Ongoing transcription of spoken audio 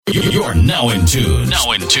You're now in tune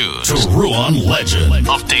to Ruan Legend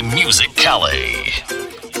of the Music Calais.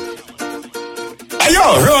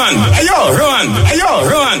 Ayo, run! Ayo, run! Ayo,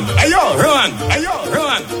 run! Ayo, run! Ayo,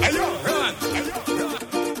 run! Ayo, run!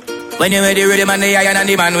 When you're ready, rhythm and the iron and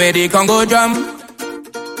the man with the Congo drum.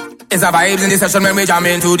 It's a vibes in the session when we jam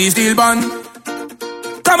into the steel bun.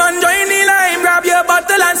 Come on, join the line, grab your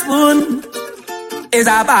bottle and spoon. It's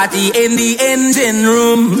a party in the engine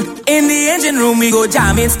room. In the engine room, we go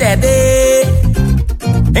jam it steady.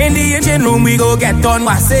 In the engine room, we go get on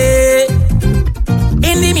wassy.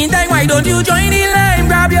 In the meantime, why don't you join the line,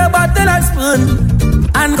 grab your bottle and spoon,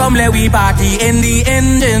 and come let we party in the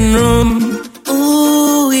engine room.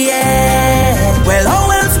 Ooh, yeah. Well, how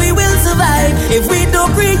else we will survive if we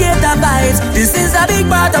don't create a vibe? This is a big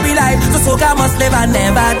part of our life, so soca must live and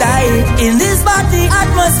never die. In this party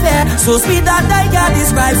atmosphere, so sweet that I can't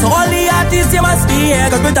describe. So all the artists, you must be here,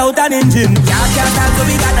 cause without an engine, can't stand, so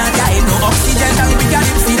we gotta drive. No oxygen, and we can't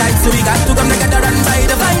see life, so we got to come together and try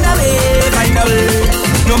to find a way, find a way.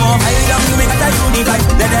 No more high down, we got a unique life.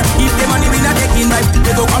 Let them keep the money, we not taking life.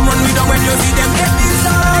 They go come run me down when you see them. Get this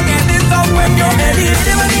song when you're ready.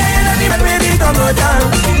 The money and the man ready to go down.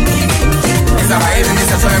 It's a vibe in the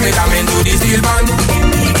session when we come into the steel band.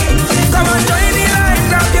 Come on, join the line,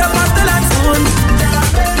 grab your bottle and spoon.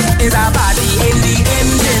 It's a party in the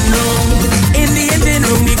engine room. In the engine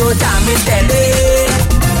room, we go jam it steady.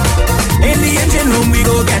 In the engine room, we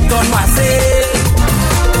go get on wassy.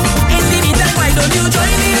 Why don't you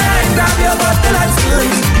join the line, grab your bottle and spoon,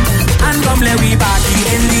 and come let we party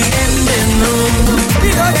in the engine room. We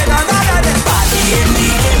go get another party in the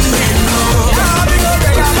engine room. Yeah, we go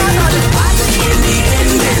get another party in the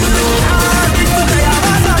engine room. We go get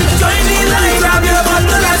another. Join the line, grab your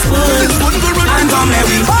bottle and spoon, and come let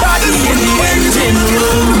we party in the engine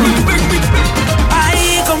room.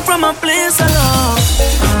 I come from a place of love.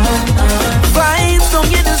 Vibes don't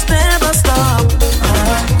get us never stop.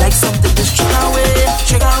 Like something just trigger away.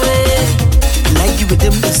 Like you with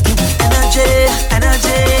them, just give me energy.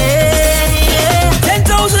 10,000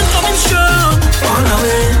 coming strong. On our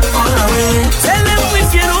way. Tell them if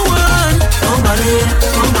you don't want nobody.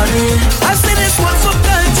 I say this one for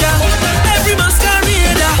culture. Every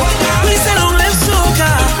masquerader. We say don't let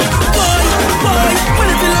soca. Boy, when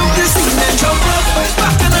if you love this scene, then jump up.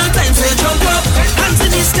 Back in our time, say jump up. Hands in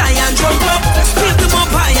the sky and jump up. Flip them up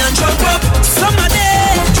high and jump up. Somebody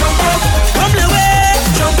jump up, come the way,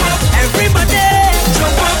 jump up, everybody,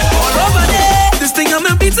 jump up, all over there. This thing I'm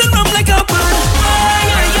beating up like a pan. Ay.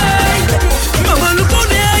 Mama, look out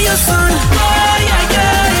there, your son. Ay.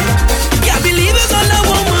 Yeah, believe it's all a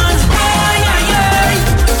woman. Ay.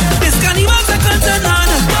 This carnival's a curtain on.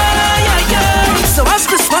 Ay. So as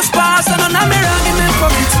Christmas pass, and on a mirror in my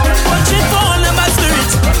pocket, watch it for all in my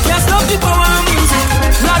spirit. Can't stop the power of music.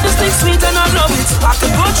 Now this thing's sweet and I love it. I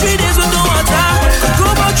could go 3 days with no water. Go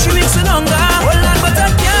about 3 weeks in hunger. Hold on, but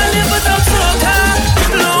I can't live without soca.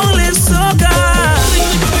 Long live soca.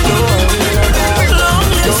 Long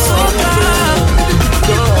live soca.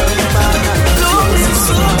 Long live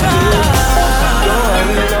soca.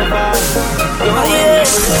 Oh yeah.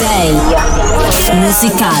 Stay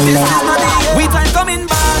musicale. We time coming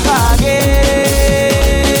back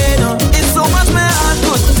again. It's so much my heart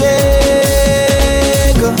could take.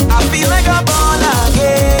 I feel like I'm born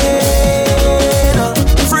again.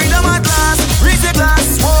 Freedom at last, raise a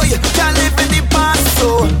glass. Oh, you can't live in the past. So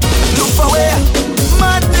look for where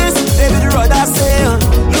madness, David Rudder say.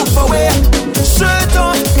 Look for where shirt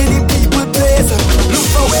on in the people place. Look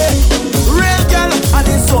for where real girl and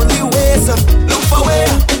it's only ways. Look for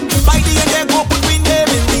where by the end they go put me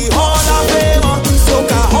name in the Hall of Fame.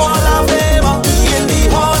 Soca Hall of Fame. In the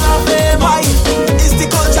Hall of Fame. Why? It's the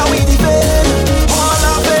culture we defend. Hall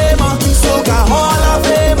of Fame. Soca Hall of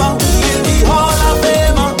Fame. In the Hall of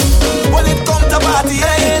Fame. When it comes to party,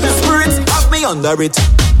 the spirits have me under it.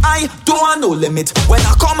 I don't want no limit. When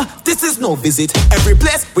I come, this is no visit. Every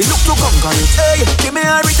place we look to conquer it. Hey, give me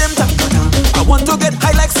a rhythm tankana. I want to get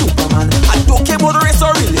high like Superman. I don't care about race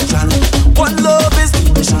or religion. One love is the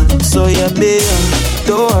mission. So yeah, babe,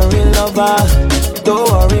 don't worry lover, don't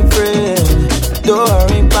worry friend, don't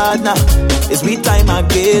worry partner. It's me time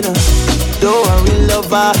again. Don't worry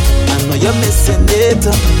lover, I know you're missing it.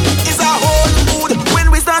 It's a whole mood when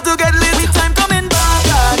we start to get lit. Time coming back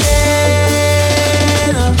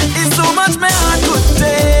again. It's so much my heart could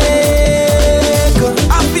take.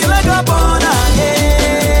 I feel like I'm born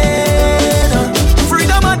again.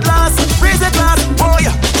 Freedom at last, raise a glass. Oh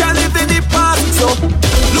yeah, can't live in the past. So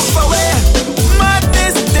look for where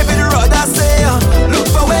madness, David Rudder say. Look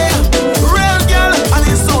for where real girl and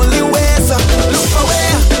it's only ways. Look for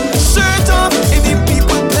where shirt off in the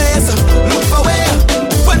people place.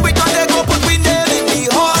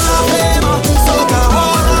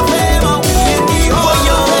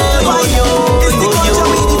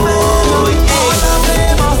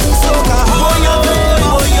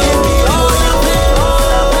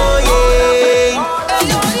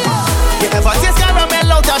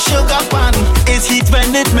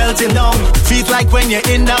 like when you're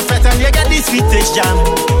in the fete and you get the sweetest jam.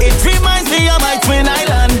 It reminds me of my twin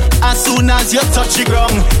island. As soon as you touch the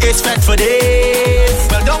ground, it's fete for days.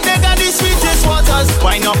 Well, don't they got the sweetest waters?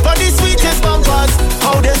 Why not for the sweetest bumpers?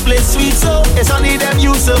 How this place sweet so, it's only them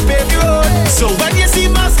use to pave the road. So when you see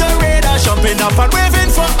masqueraders jumping up and waving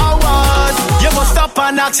for hours, you must stop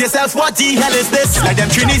and ask yourself, what the hell is this? Like them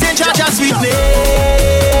Trinis in charge of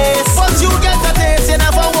sweetness. Once you get the taste, you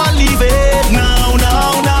never want to leave it. No,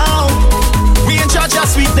 no, no. We in charge of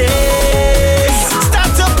sweetness.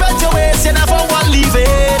 Start to spread your waist, you never want to leave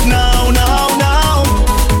it. No, no, no.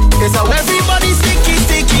 It's how everybody's sticky,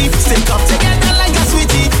 sticky. Stick up together like a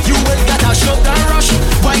sweetie. You will get a sugar rush.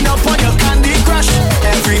 Wind up on your Candy Crush.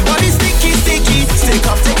 Everybody's sticky, sticky. Stick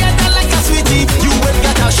up together like a sweetie. You will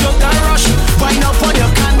get a sugar rush. Wind up on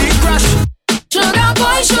your Candy Crush. Sugar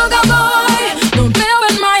boy, don't play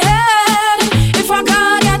with my head. If I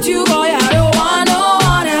can't get you, boy, I don't want no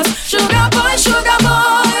one else. Sugar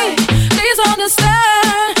boy, please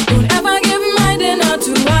understand. Don't ever give my dinner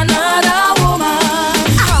to another woman.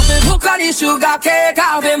 I've been hooked on the sugar cake.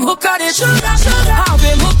 I've been hooked on the sugar. I've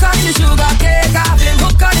been hooked on the sugar cake. I've been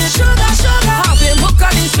hooked on the sugar. I've been hooked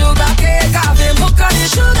on the sugar cake. I've been hooked on the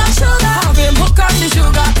sugar. I've been hooked on the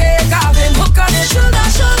sugar cake. I've been hooked on the sugar.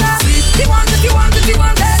 Sweet, you want it, you want it, you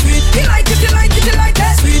want it. Sweet, you like it, you like it, you like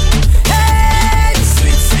it. Sweet, hey,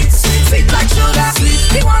 sweet, sweet, sweet, sweet like sugar. Sweet,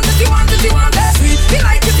 you want it, you want it, you want it. Sweet, you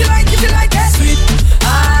like it, you like it, you like it. Sweet,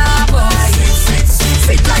 ah boy, sweet, sweet, sweet,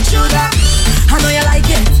 sweet like sugar. I know you like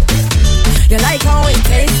it. You like how it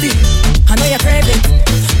tasty. I know you crave it.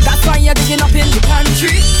 That's why you're digging up your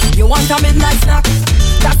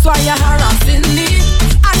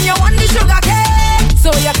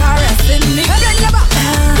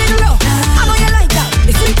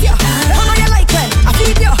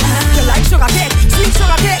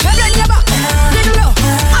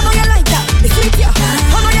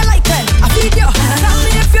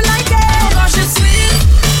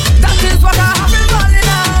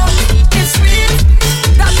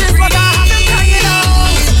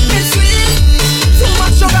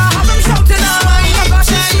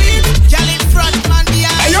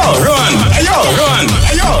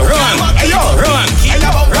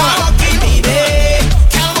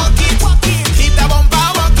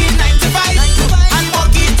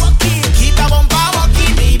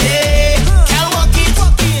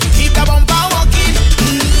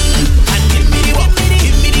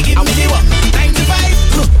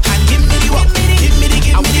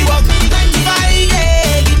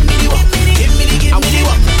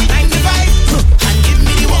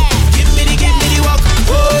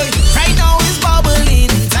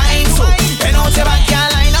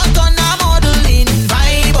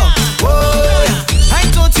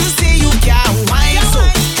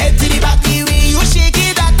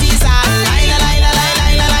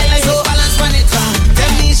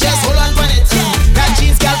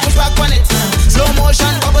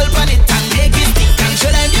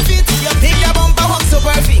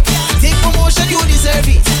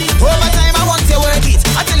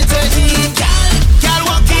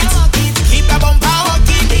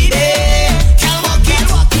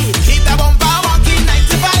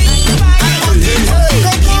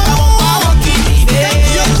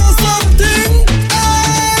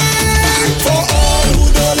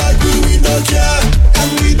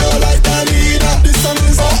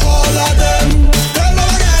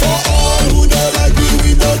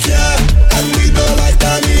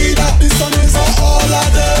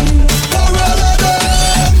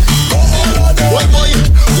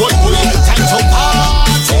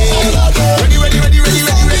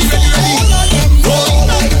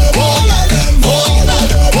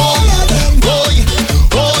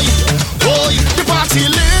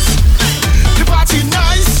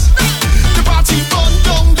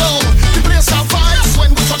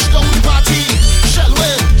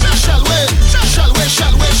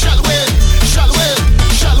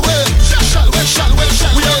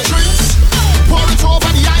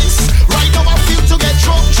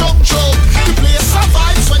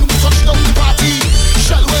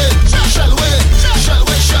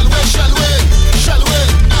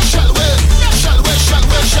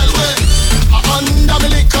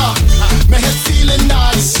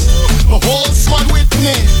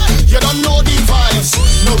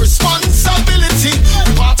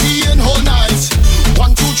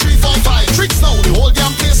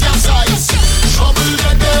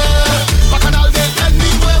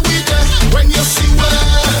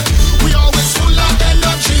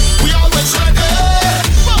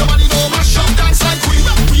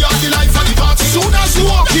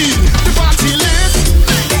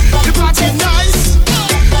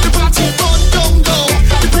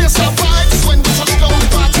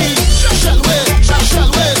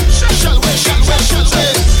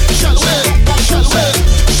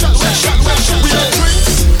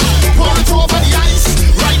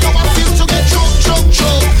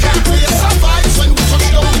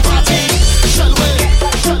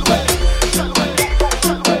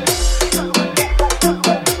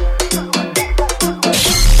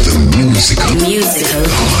musical.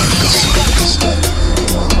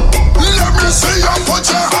 Let me see you put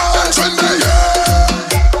your hands in the air.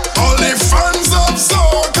 All the fans of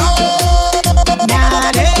soca.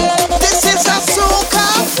 This is a soca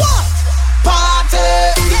what? Party.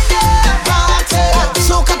 Party.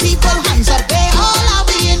 Soca people, hands up there. All are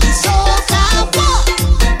we in the soca what?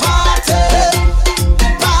 Party.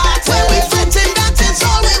 Party. When we fitting, that is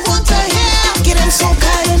all we want to hear. Get them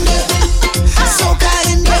soca in there. Soca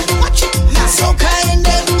in there. Watch it. Soca in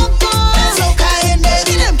there. Soca in there.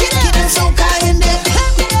 Get them soca in there.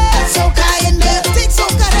 Soca in there. Take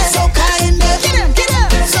soca there. Soca in there. Get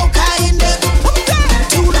them soca in there.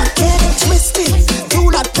 Do not get it twisted. Do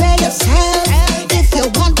not play yourself. If you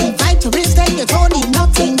want the vitamins, then you don't need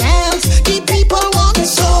nothing else. The people want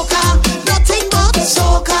soca, nothing but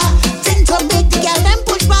soca. Thing to make the girl them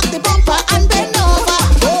push back the bumper and bend over.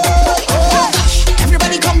 Oh gosh,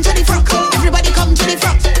 everybody come to the front. Everybody come to the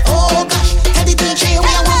front. Oh gosh, tell the DJ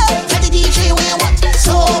where you want. Tell the DJ where you want.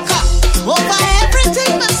 Soca over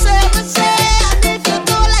everything, me say. And if you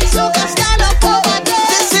don't like soca, stand up over there.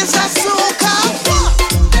 This is a soca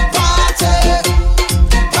party.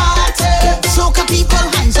 Party. Soca people,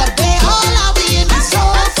 hands up there. All are we in the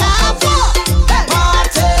soca party.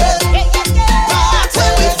 Party.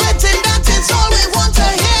 When we fitting, that is all we want to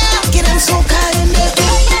hear. Get them soca in there.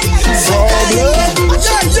 Soca in there.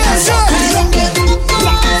 Soca in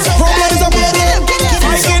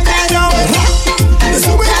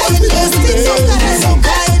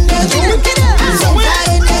there. Soca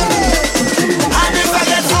in there. And if I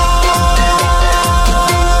get hard,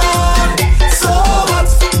 so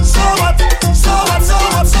what,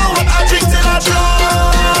 I drink till I drown.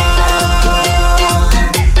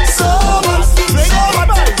 So what,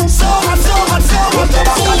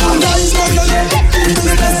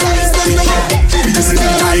 This is the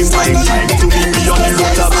time to meet me on the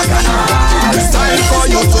road to Bacchanal. It's time for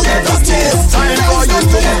you to get a taste. Time for you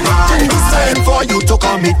to get mine. It's time for you to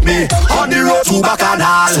come meet me on the road to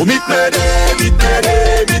Bacchanal. So meet me there,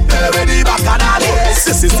 where the Bacchanal is.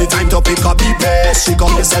 This is the time to pick up the pace. Shake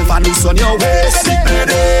up yourself and loosen your waist. Meet me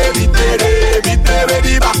there, where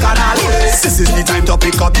the Bacchanal is. This is the time to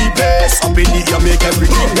pick up the pace. Up in the air, make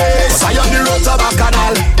everything race. I on the road to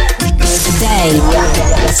Bacchanal. Dave.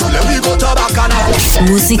 So let me go to Bacchanal.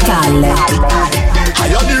 Musicale.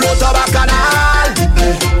 I on the road to Bacchanal.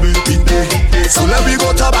 So let me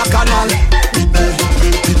go to Bacchanal.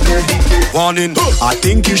 Warning, I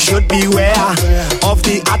think you should beware of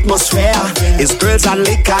the atmosphere. It's girls and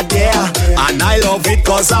liquor there, and I love it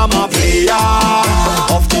cause I'm a player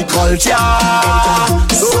of the culture.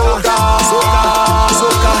 Soca, soca,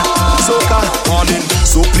 soca, soca. Warning,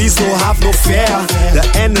 so please don't have no fear. The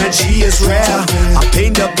energy is rare. I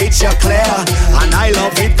paint the picture clear, and I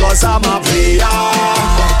love it cause I'm a player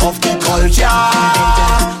of the culture.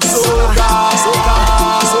 Soca, soca,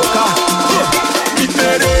 soca. Meet me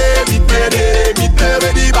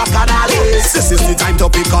where the Bacchanal is. This is the time to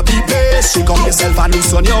pick up the pace. Shake up yourself and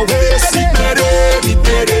loosen your waist. Meet me where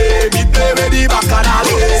the Bacchanal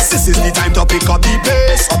is. This is the time to pick up the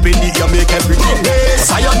pace. Up in the air, make everything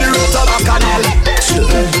race. I on the road to Bacchanal.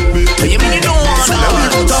 You mean you don't want to? Let me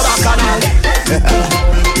go to Bacchanal.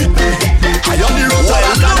 I on the road to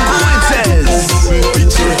Bacchanal.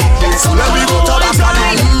 So let me go to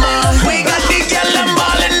Bacchanal. We got the girl and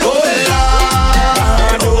ballin'.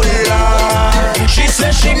 She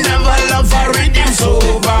says she never loved her rhythm so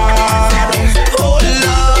bad. Oh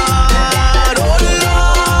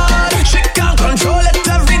Lord, she can't control it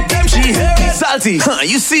every time she hears it. Salty,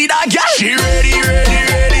 you see that girl? She ready,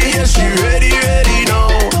 yes she ready now.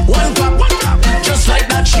 One clap, just like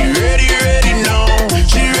that. She ready now.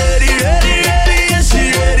 She ready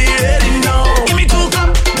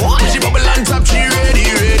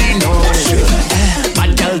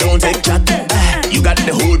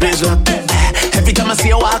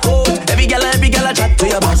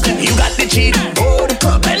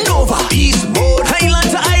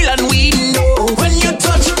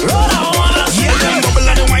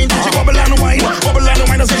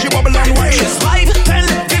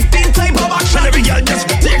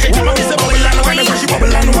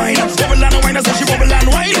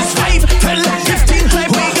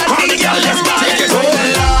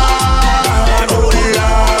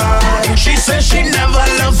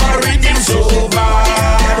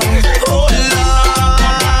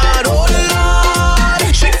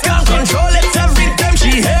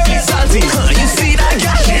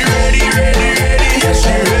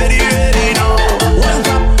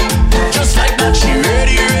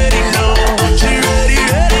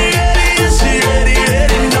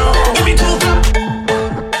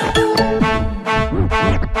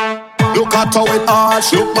at how it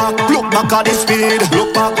arch. Look back at the speed.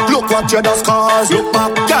 Look back, look what you just caused. Look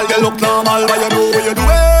back, girl, you look normal, but you know what you're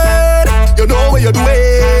doing. You know what you're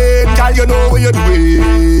doing, girl, you know what you're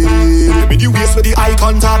doing. With the waist with the eye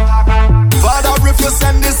contact. Father, if you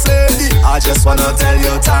send this lady, I just wanna tell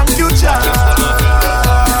you thank you, Jah.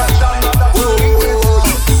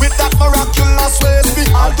 With that miraculous waist,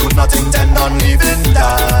 I'll do not intend on leaving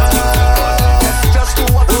that. Just do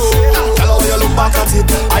what I say. Tell how you look back at it,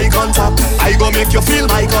 eye contact. I go make you feel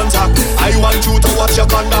my contact. I want you to watch your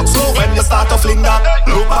conduct. So when you start to fling that,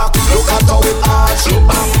 look back, look at how it arch. Look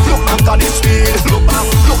back at the speed. Look back,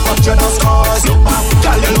 look what you just caused. Look back,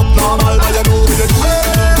 girl, you look normal, but you know what you're doing.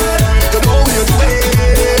 You know what you're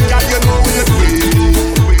doing, girl, you know what you're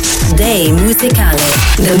doing. Day Musicale.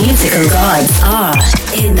 The musical gods are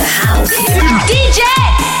in the house. DJ!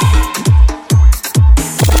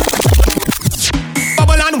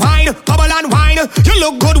 Bubble and wine, bubble and wine. You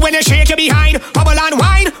look good when you shake your behind. Bubble and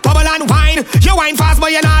wine, bubble and wine. You wine fast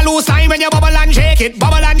but you not lose time when you bubble and shake it.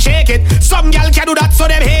 Bubble and shake it. Some gal can do that so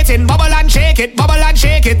them hating. Bubble and shake it, bubble and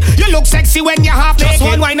shake it. You look sexy when you half naked. Just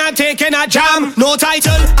one wine and taking a jam. No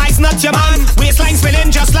title, I's not your man. Waistline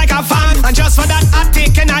spinning just like a fan. And just for that I'm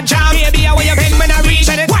taking a jam. Baby, how you bend when I reach?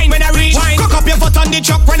 Wine when I reach. Wine. Cock up your foot on the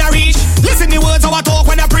truck when I reach. Listen the words how I talk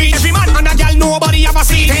when I preach. Every man and a gal nobody ever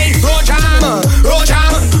see. Hey, road jam, road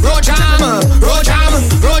jam, road jam, road jam,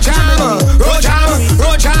 road jam, road jam,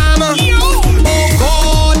 road jam. Oh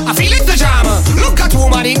God, I feel it the jam. Look at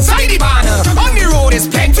woman inside the van. On the road is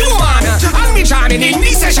plenty woman. And me jamming in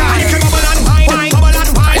this session. Bubble and wine, bubble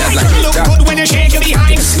and wine. You look good when you shake your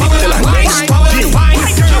behind. Bubble and wine, bubble and wine.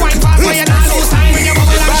 You wine fast when you not lose time.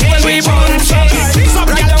 When you bubble and shake it. Some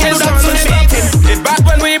gal can do that so they hating. It's back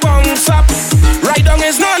when we bounce up. Right down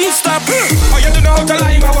is non-stop. Oh, you don't know how to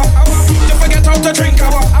lime our. You forget how to drink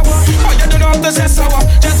our. Oh, you don't know how to zest our.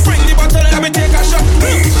 Just bring the bottle, let me take a shot.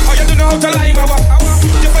 Oh, you don't know how to lime our.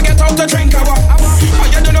 You forget how to drink our. Oh,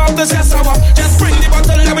 you don't know how to zest our. Just bring the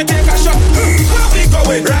bottle, let me take a shot. Where we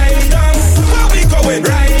going? Right down. Where we going?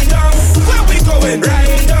 Right down. Where we going?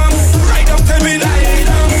 Right down. Right down till we lie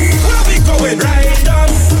down. Where we going? Right down.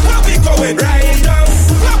 Where we going? Right down.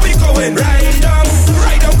 Where we going? Right down.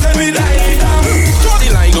 Right down till we lie down. Draw the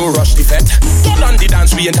line, no rush the fet. Don't on the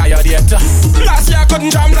dance, we ain't tired yet. Last year I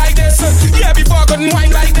couldn't jam like this. Yeah, before I couldn't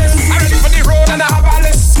wine like this. I'm ready for the road and I have a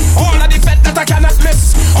list. All of the fet that I cannot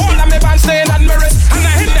miss. All of my bands staying on my wrist. And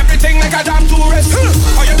I hit everything like a damn tourist.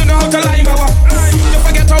 Oh, you don't know how to lime our. You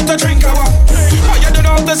forget how to drink our. Oh, you don't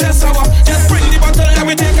know how to zest our. Just bring the bottle and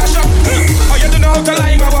we take a shot. Oh, you don't know how to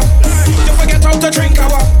lime our. You forget how to drink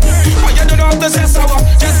our. Oh, you don't know how to zest our.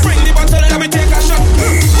 Just bring the bottle and we take a shot.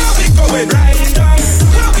 Where we going? Right down.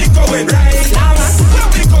 Where we going? Right down. Where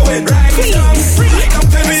we going? Right down. Right down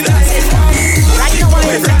till we lie down. Right now I'm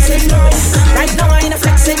in a flexing mode. Right now I'm in a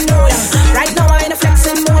flexing mode. Right now I'm in a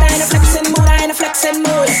flexing mode. I'm in a flexing mode. I'm in a flexing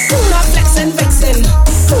mode. Who not flexing, vexing?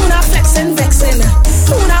 Who not flexing, vexing?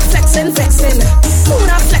 Who not flexing, vexing? Who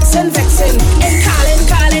not flexing, vexing? And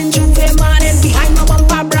calling, Juve morning. Behind my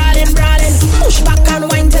bumper, broaden. Push back and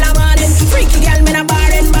wine till I'm morning. Freaky girl, me na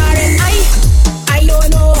barren. I don't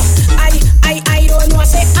know. I don't know. I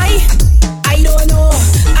say I don't know.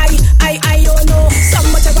 I don't know.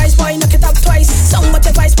 Some what advice boy, knock it up twice. Some what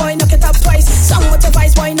advice boy, knock it up twice. Some what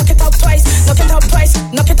advice boy, knock it up twice. Knock it up twice.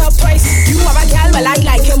 Knock it up twice. You have a girl, well I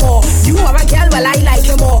like you more. You have a girl, well I like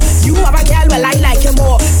you more. You have a girl, well I like you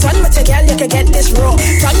more. Turn with a girl, you can get this raw.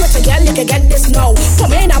 Turn with a girl, you can get this now. Put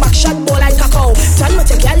me in a back shot bowl like a cow. Turn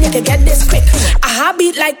with a girl, you can get this quick. A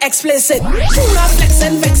heartbeat like explicit. Who not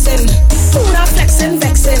flexing, vexing? Who not flexing,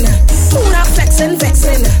 vexing? Who not flexing,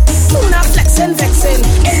 vexing? Who not flexing, vexing?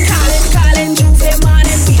 And calling, Juve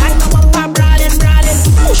morning. Behind my bumper, broaden.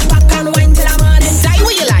 Push back and wine till I'm morning. Die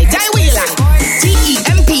where you like. TEMPA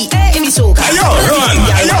in the soca. Ayo, run.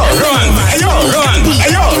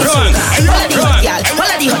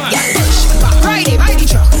 Follow the hot gal. Back ride it, buy the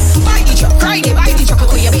truck. Ride it, buy the truck,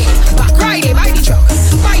 go your bed. Back ride it, buy the truck.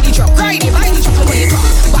 Ride it, buy the truck, go your truck.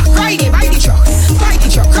 Back ride it, buy the truck.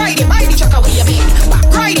 Ride it, buy the truck, away your bed. Back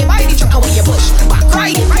ride it, buy the truck, away your bush. Back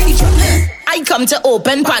ride it, buy the truck. I come to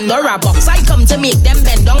open Pandora box. I come to make them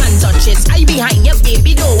bend down and touch it. I behind you,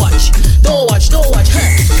 baby, don't watch.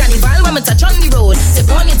 Carnival when me touch on the road. Tip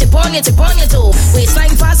on your toe.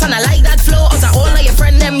 Waistline fast and I like that flow. Out of all of your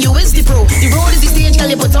friend them, you is the pro. The road is the stage, girl,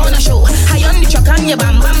 you put on a show. High on the truck and you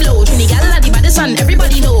bam low. Trini gal at the baddest and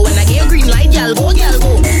everybody know. When I get a green light, gal go.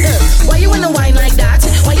 Why you wanna whine like that?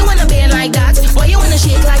 Why you wanna bend like that? Why you wanna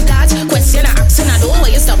shake like that? Question I ask and I don't. Why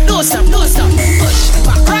you stop? Don't stop. Push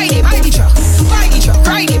back, ride it, buy the truck.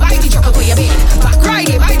 Ride it, buy the truck, go your bed. Back, ride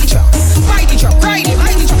it, buy the truck. Ride it,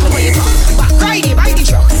 buy the truck, go your truck. Back,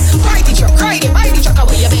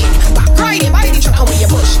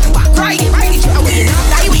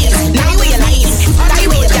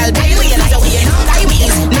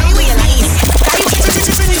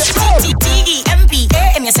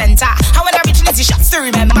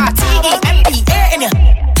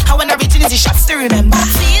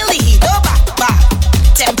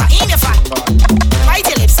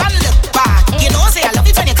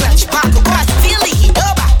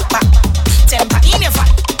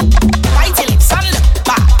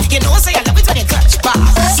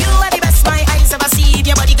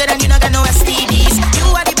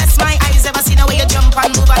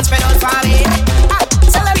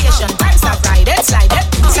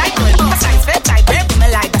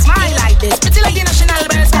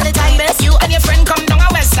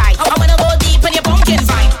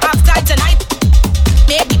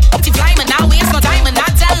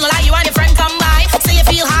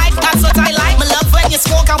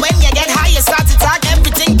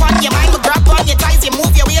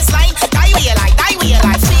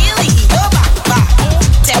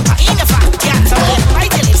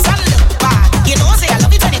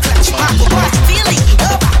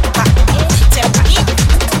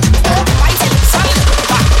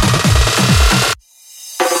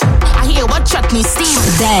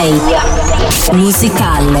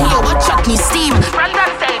 musicale. I hear what chutney steam. Brandon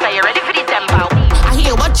says, are you ready for the tempo? I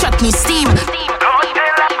hear what chutney steam.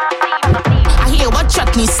 I hear what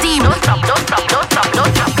chutney steam. Don't stop, don't stop, don't stop,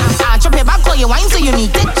 don't stop. I chop your back, call your wine so you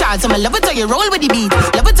need. Take charge, I'ma love it till you roll with the beat.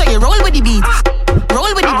 Love it till you roll with the beat.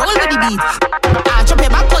 Roll with the beat. I chop your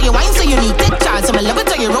back, call your wine so you need. Take charge, I'ma love it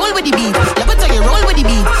till you roll with the beat. Love it till you roll with the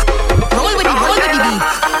beat. Roll with the beat. Roll with the beat.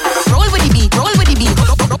 Roll with the beat. Roll with the beat.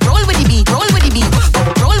 Roll with the beat. Roll with the beat.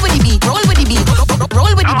 Roll with the beat. Roll with the beat. Roll with the beat. Roll with the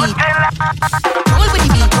beat. Roll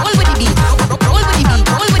with the beat. Roll with the beat. Roll with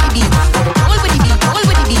the beat. Roll with the beat. Roll with the beat. Roll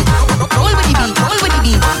with the beat. Roll with the beat. Roll with the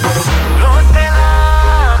beat.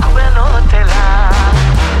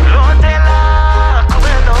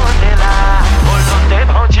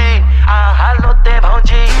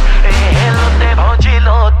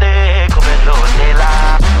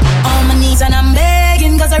 On my knees and I'm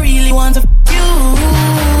begging 'cause I really want to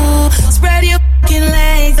you. Spread your fucking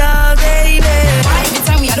legs out, baby. Why every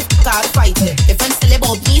time we had a fuck fighting? Your friends tell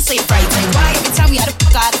about me, so you're frightened. Why every time we had a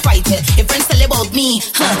fuck fighting? Your friends tell about me,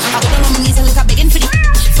 I go down on my knees and look a begging for the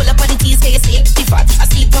full up on the teeth, cause you say it's fat. I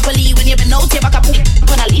see it properly when you've been out, you back up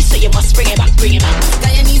on a leash, so you must bring it back, bring it back.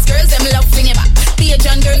 Guyanese girls, them love bring it back.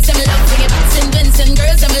 John girls, them love bring it back. St. Vincent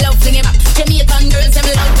girls, them love bring it back. Jamaican girls, them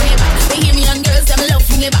love bring it back. Bahamian girls, them love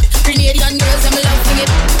bring it back. Grenadian girls, them love bring it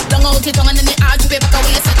back. Long out your tongue and then they argue back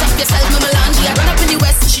away. You set up yourself, my melange. I run up in the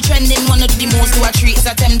west, she trending. One of the most do a treat is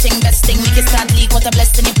a tempting best thing. Make it start leak, what a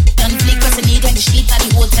blessing. You done fleek, cause you need like the sheet at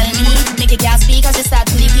the hotel me. Make it gas speak, cause you start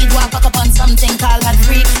to leak. He'd walk up on something called bad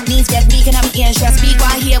freak. Knees get weak and I'm ears just speak.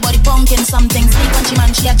 Why hear about the punkin' something. Sleep on she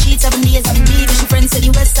man, she a cheat 7 days of the week. She friends to the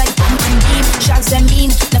west side, pumpkin beam. Shags them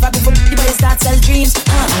mean, never before but they start sell dreams.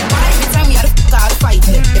 Why every time we had a fuck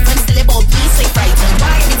fighting? Your friends tell about me, say frightened.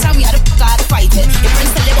 Why every time we had a fuck fighting? Your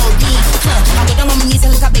friends tell about me, I go down on my knees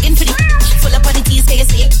and look a begging for the full up on the teeth, cause you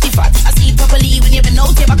say it's fat. I see it properly when you've been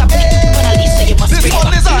out, you back up on a leash, so you must bring it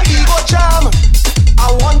back. This one is a ego jam,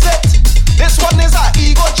 I want it. This one is a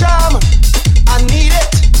ego jam, I need it.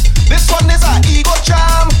 This one is a ego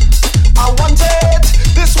jam, I want it.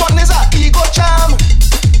 This one is a ego jam,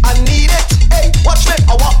 I need it. Hey, watch me,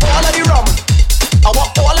 I want all of the rum, I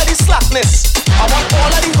want all of the slackness, I want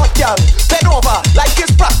all of the hot girl. Bend over like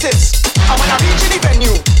it's practice. I wanna reach in the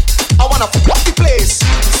venue, I wanna fuck up the place.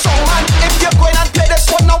 So man, if you're going and play this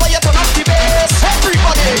one, now why you turn up the bass?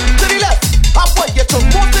 Everybody to the left, I want you to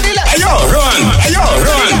move to the left. Ayo, run! Ayo,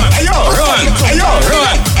 run! Ayo, run! Ayo,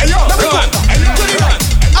 run! Ayo, run! To the right,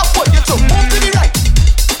 I want you to move to the right.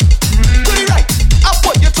 To the right, I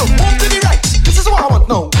want you to move to the right. This is what I want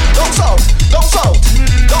now. Down south, down south,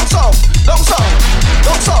 down south, down south,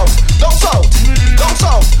 down south, down south, down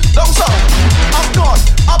south, down south.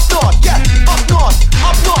 Up north, yeah, up north,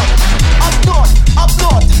 up north, up north, up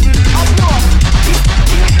north, up north.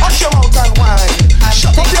 Hush your mouth and whine.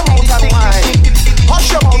 Shut up your mouth and whine.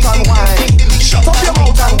 Hush your mouth and whine. Shut up your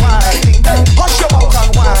mouth and whine. Hush your mouth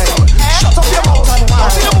and whine. Shut up your mouth and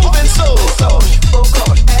whine. See you moving slow. Oh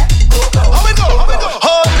God. How we go?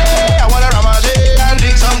 Hold day, I wanna ramage and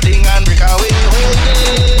drink something and break away.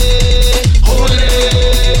 Hold day,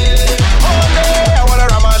 I wanna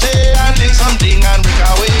ramage and drink something and break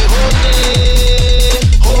away.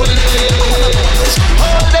 Hold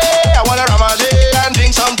day, I wanna ramage and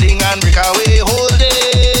drink something and break away. Hold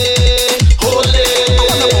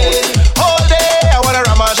day, I wanna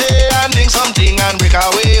ramage and drink something and break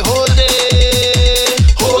away. Hold day,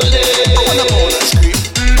 I wanna bone and scream,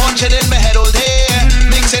 punching in my head all day,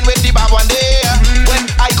 mixing with the bad one day. When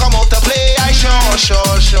I come out to play, I sure.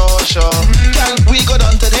 Can we go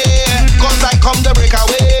down today? Cause I come to break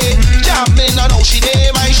away. Jamming on how she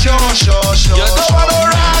name, I sure. You don't want no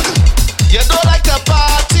rag, you don't like to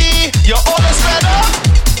party. You're always fed up,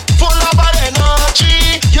 full of bad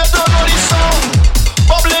energy. You don't know the song,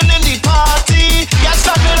 bubbling in the party. You're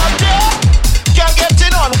standing up there, can't get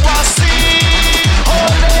in on Wasi.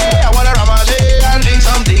 Holy, I wanna ramage and drink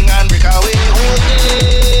something and break away.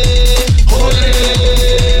 Holy,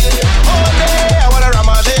 I wanna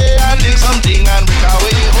ramage and drink something and break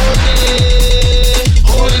away.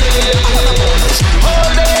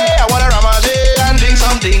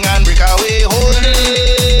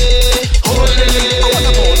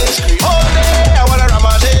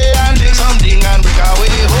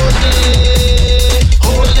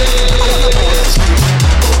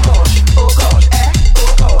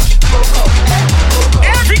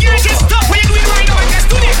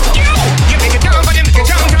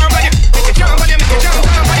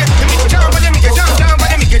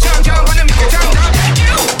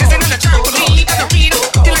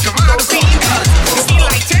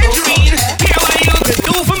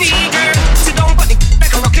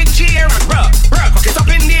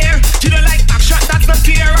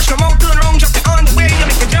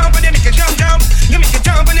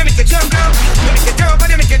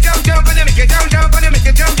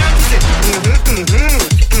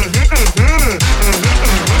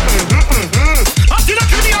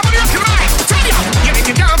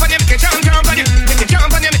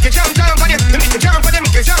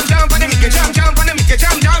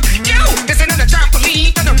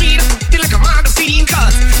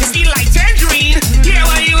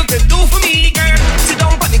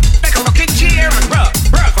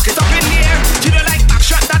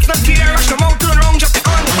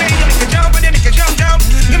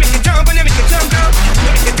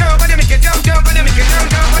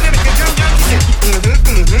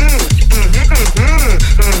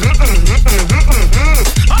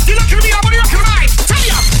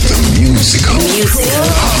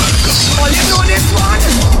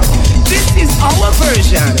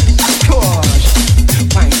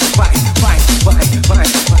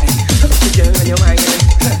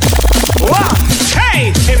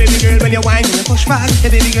 push back. Hey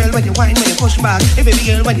baby girl, when you whine, when you push back. Hey baby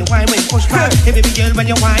girl, when you whine, when you push back. Hey baby girl, when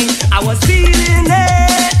you whine. I was feeling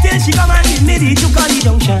it till she come and give me the juke on the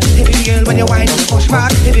junction. Hey baby girl, when you whine, when you push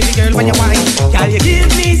back. Hey baby girl, when you whine. Girl, you give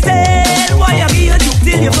me say, why you give you juke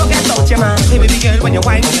till you forget about your man. Hey baby girl, when you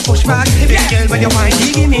whine, when you push back. Hey baby girl, when you whine. You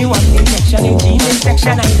give me one injection in G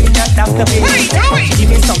section, I did not have to pay. Give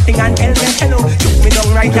me something and tell me hello. Took me down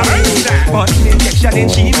right away. One injection in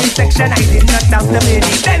G section, I did not have to pay.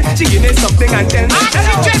 Then she give me something and tell me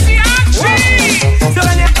hello. So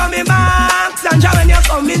when you're coming back, Sandra, when you're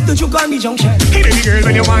coming to Chukami Junction. Hey baby girl,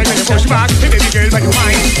 when you whine, when you push back. Hey baby girl, when you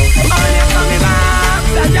whine. When you're coming back,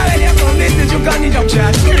 Sandra, when you're coming to Chukami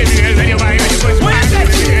Junction. Hey baby girl, when you whine, when you push back. Hey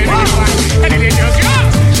baby girl, when you whine. And then you just go,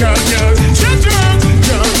 jump, jump, jump, jump,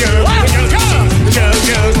 jump, jump, jump,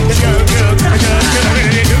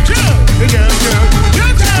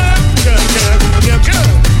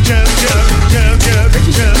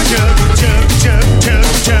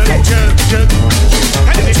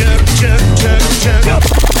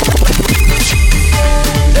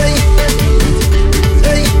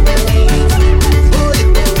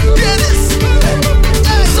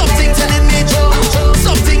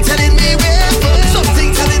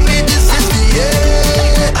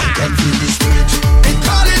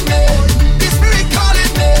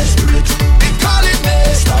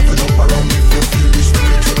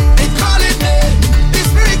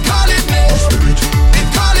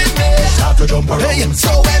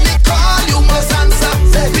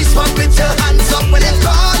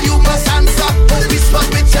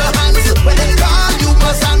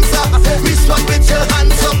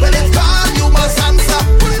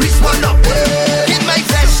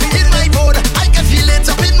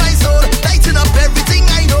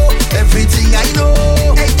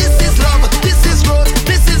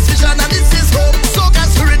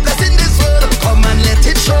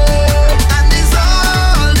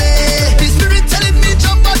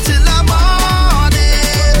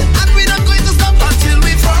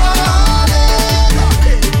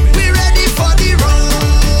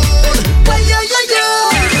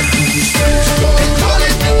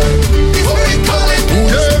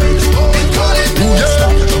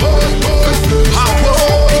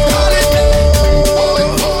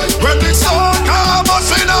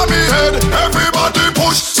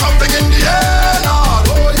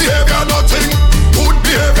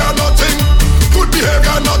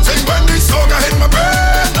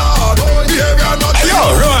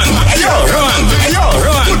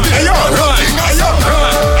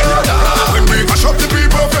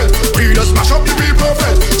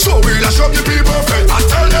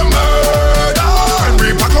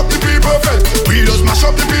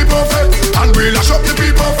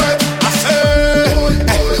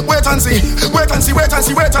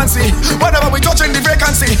 Wait and see. Whenever we touching the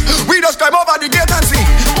vacancy, we just climb over the gate and see.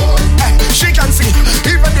 She can see,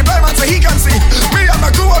 even the blind man say he can see. Me and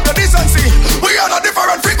my crew up the decency. We are on a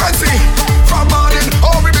different frequency. From morning,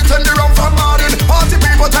 oh we be turning around from morning. Party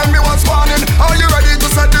people tell me what's morning. Are you ready to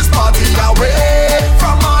set this party away?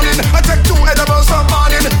 From morning, I take 2 edibles from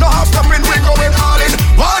morning. No half stopping, we going all in.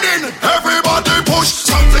 Morning, everybody push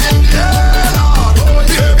something in the air.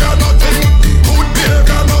 Behavior nothing, good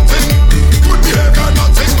behavior nothing. Behavior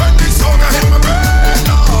nothing when this song I hit my brain.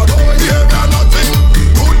 Behavior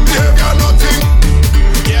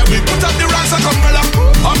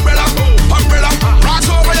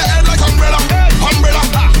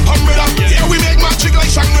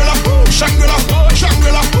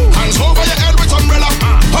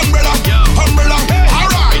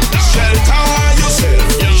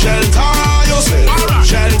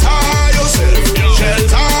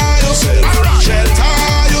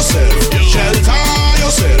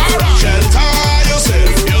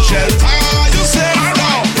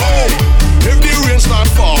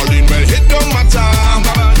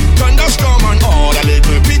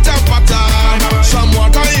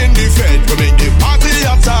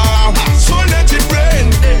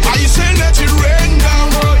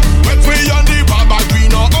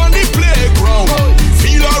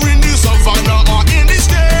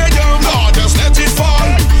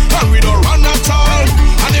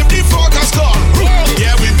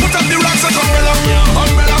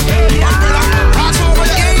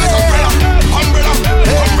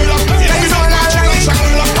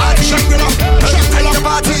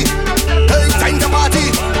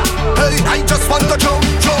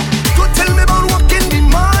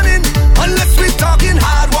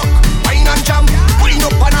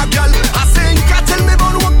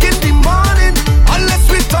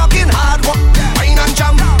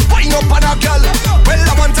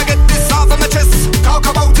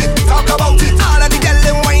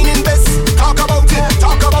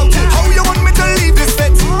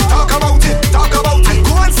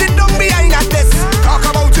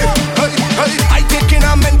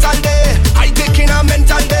a mental day. I taking a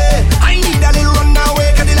mental day. I need a little run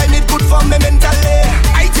away, cause the line is good for me mentally.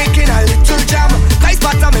 I taking a little jam, nice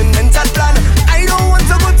part of my mental plan. I don't want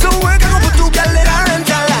to go to work, I go put two girl in a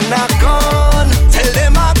rental. And I'm gone, tell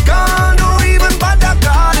them I'm gone. Don't even bother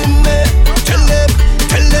calling me. Tell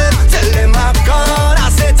them I'm gone. I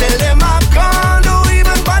say tell them I'm gone. Don't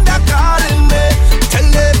even bother calling me. Tell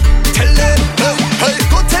them, hey,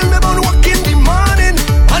 go tell me about work in the morning.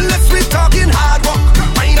 Unless we talking hard work,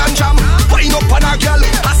 wine and jam, wine up on a girl.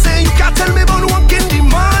 I say you can't tell me about work in the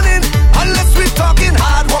morning. Unless we talking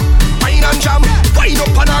hard work, wine and jam, wine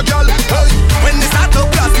up on a girl. Hey, when they start to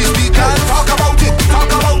blast the speaker, talk about it.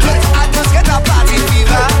 I just get a party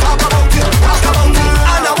fever. Talk about it.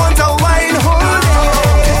 And I want a wine whole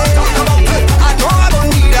day. Talk about it. I know I don't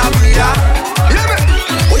need a breather. Hear me?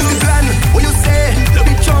 What you plan? What you say? Let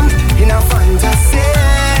me jump in a fantasy.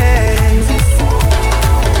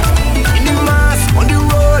 In the mass, on the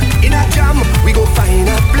road, in a jam, we go find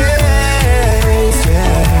a place.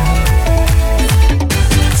 Yeah.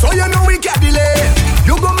 So you know we can't delay.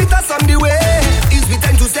 You go meet us on the way. It's the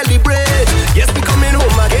time to celebrate. Yes, we coming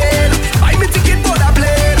home again. Buy me ticket for the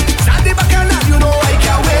plane. Stand the back and you know I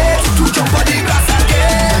can't wait to jump on the grass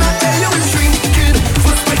again. I tell you it's drinking.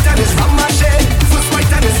 First fight and it's from my shade. First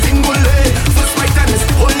fight and it's single leg. First fight and it's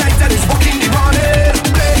all night and it's walking the morning.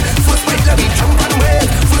 Play. First fight let me jump and wait.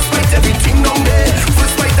 First fight everything down there.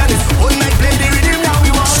 First fight and it's all night play the rhythm now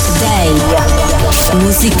we want. Day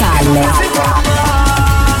musicale. Yeah.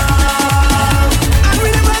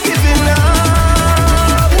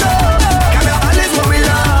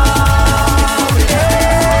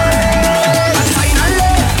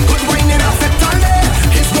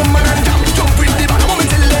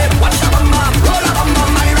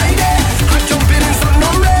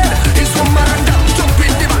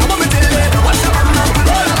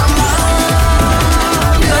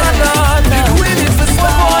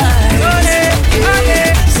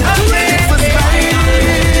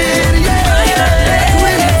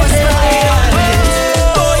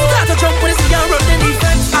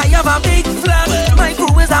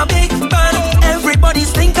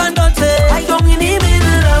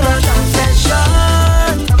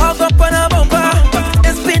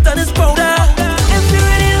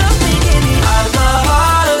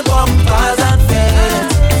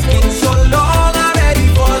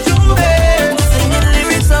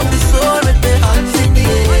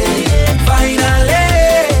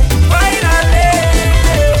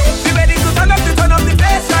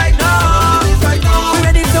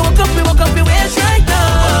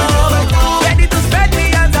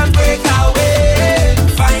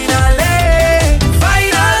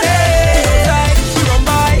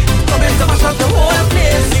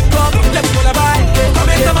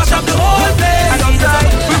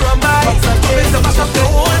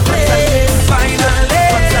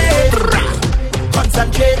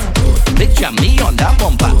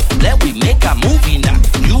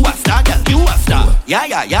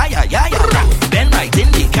 Then right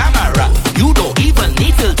in the camera. You don't even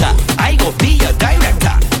need filter. I go be your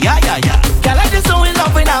director. Yeah. Girl, I just so in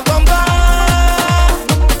love with a bumper.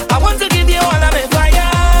 I want to give you all of my fire.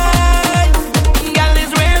 Girl,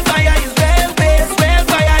 it's real fire, it's real bass. Real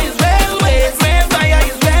fire is real waste. Real fire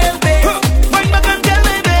is real bass. Bring back and tell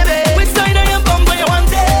me, baby, which side of your bumper you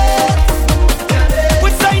want it?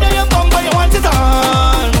 Which side of your bumper you want it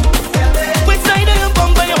on? Which side of your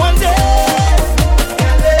bumper you want it?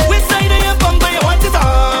 Which side of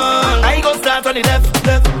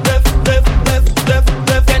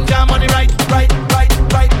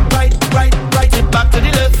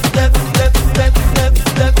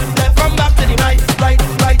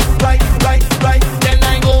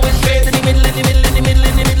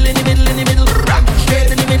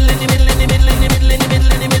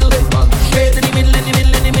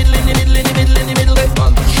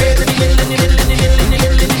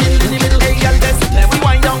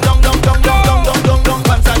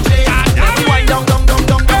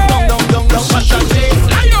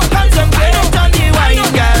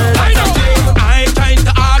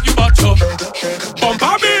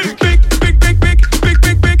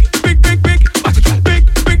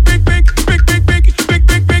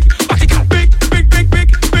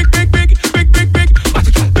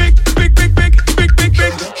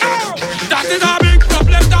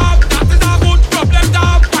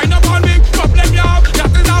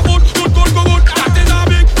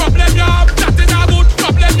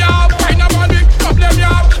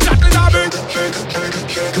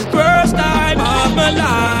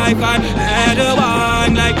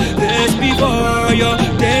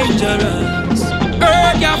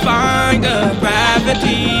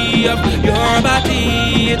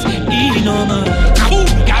it. No man. Kaboom,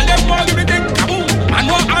 girl them want give me thing. Kaboom, man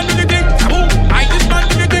want hand give me thing. Kaboom, I this man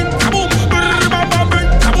give me thing. Kaboom, brrr bam bam bam.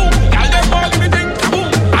 Kaboom, girl them want give me thing. Kaboom,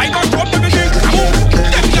 I got drop give me thing. Kaboom,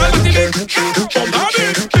 them girl want give me.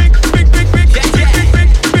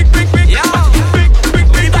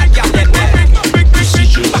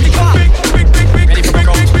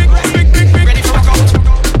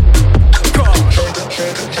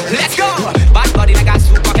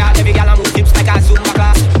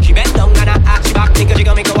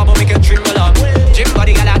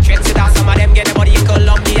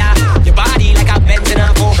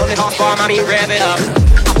 Mommy, rev it up.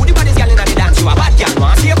 I put the baddest girl in the dance. You a bad girl.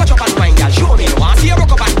 Want see you go chop and wine, girl. Show me. Want see you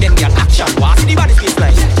rock up and bend, girl. Action. Want see the baddest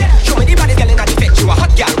baseline. Show me the baddest girl in the fetch. You a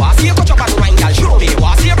hot girl. Want see you go chop and wine, girl. Show me.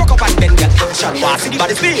 Want see you rock up and bend, girl. Action. Want see the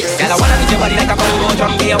baddest bass. Girl, I wanna beat your body like a Congo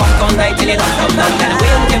drum. Be a walk all night till it all come down. Girl,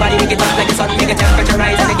 way move your body, make it up like the sun, make it temperature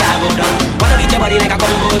rise and the girl go down. Wanna beat your body like a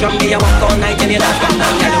Congo drum. Be a walk all night till it all come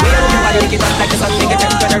down. Girl, way move your body, make it up like the sun, make it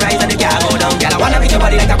temperature rise and the girl go down. Girl, I wanna beat your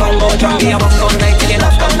body like a Congo drum. Be a walk all night till it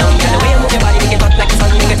all come down. Girl, way move your body, make it up like the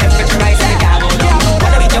sun, make it temperature rise and the girl go down.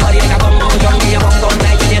 Wanna beat your body like a Congo drum. Be a walk all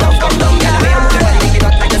night till it all come down. Girl, way move your body, make it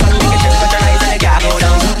up like the sun, make it temperature rise and the girl go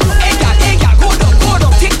down. Hey girl, go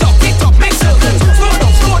down, tick tock, make circles.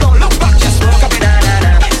 Slow down, look back, just walk up and na.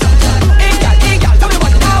 Hey girl, tell me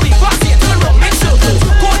what now we pass it, turn around, make circles.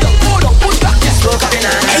 Go down, push back, just walk up and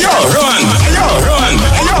na. Hey yo, run. Hey yo, run.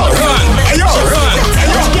 Hey yo, run. Hey yo, run. Hey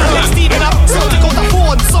yo, run. Steven up, so take out the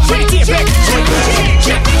phone, some right here, back.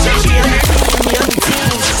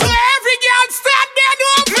 So every girl stand there, no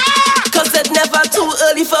more. Cause it's never too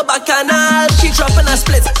early for bacchanal. She dropping a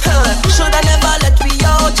split, shoulda never let me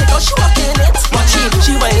out. Check out she walking it. Watch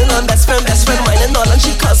she whining on best friend whining on, and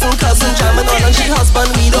she cousin jamming on, and she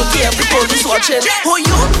husband. We don't care if the police watching. Who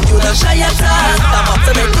you? You not shy at all. The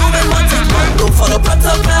bottom ain't doing what it want. Don't follow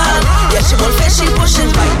protocol. Yeah, she won't face, she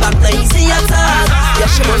pushing right back, not easy at all. Yeah,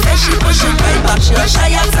 she won't face, she pushing right back, she not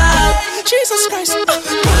shy at all. Jesus Christ,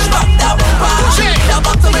 push back that bumper. The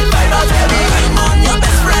bottom ain't right out heavy. I'm on your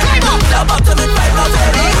best friend. The bottom ain't right out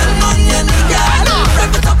heavy. I'm on your nigga.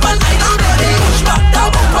 Rev it up and I don't ready. Push back that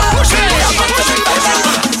bumper. The bottom ain't right out.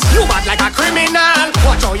 You bad like a criminal.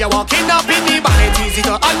 Watch how you walking up in the bar. It's easy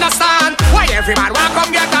to understand why every man want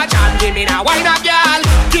come get a jam. Give me that wine, girl.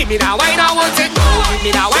 Give me that wine, I want it. Give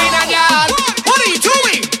me that wine, girl. What are you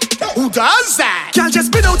doing? Who does that? Girl, just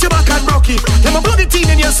spin out your back and rock it. Let me blow the teen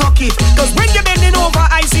in your socket. Cause when you're bending over,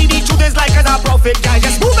 I see the truth is like as a prophet. Girl,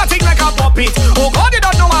 just move that thing like a puppet. Oh God, you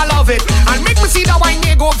don't know I love it. And make me see that wine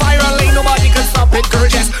they go viral. Ain't nobody can stop it. Girl,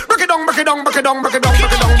 just break it down, break it down, break it down, break it down,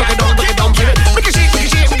 break it down, break it down, break it down, break it shake, make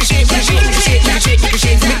it shake, make it shake, make it shake, make it shake, make it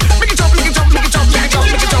shake, make it shake, make it jump, make it jump, make it jump, make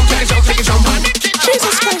it jump, make it jump, make it jump, make it jump.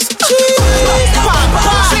 Jesus Christ, can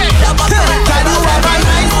you have a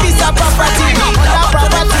nice piece of property? That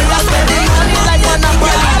property is spending money like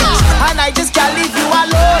Monopoly, and I just can't leave you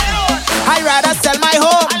alone. I rather sell my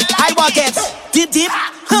home. I want it deep,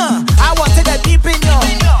 I wanted a deep in you,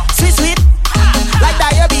 sweet, like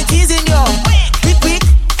diabetes in you, quick.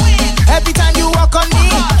 Every time you walk on me,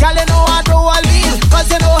 girl, you know I don't want leave.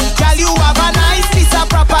 Cause you know, girl, you have a nice piece of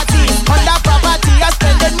property. On that property, you're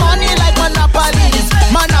spending money like Monopoly,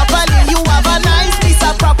 you have a nice piece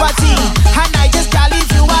of property, and I just can't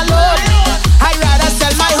leave you alone. I rather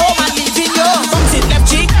sell my home and live in you. Bounce it left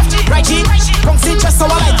cheek, right cheek, bounce it just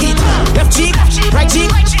how I like it. Left cheek, right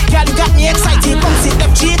cheek, girl, you got me excited. Bounce it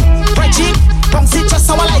left cheek, right cheek, bounce it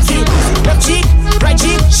just how I like it. Left cheek, right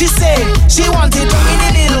cheek, she said she want it down in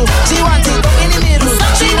the middle. She want it down in the middle.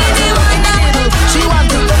 She want it down in the middle. She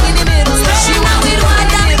want it down in the middle. She want it down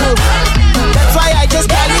in the middle. That's why I just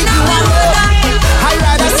can't leave you alone. I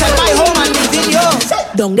rather sell my home and live in you.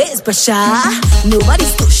 Down there is pressure,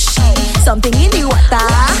 nobody's push. Something in the water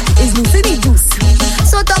is loose in the juice.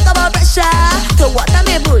 So talk about pressure to water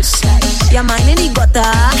me bush. Your mind in the gutter,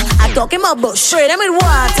 I talk in my bush. Spray them with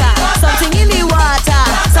water. Something in the water.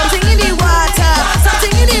 Something in the water.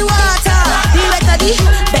 Something in the water. The wetter the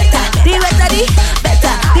better. The wetter the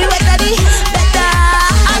better. The wetter the better.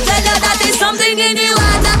 I tell you that there's something in the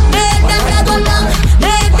water. Make them go down.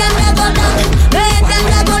 Make them go down. Make them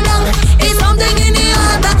go down. It's something in the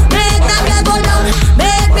water. Make them go down.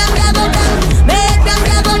 Make them go down. Make them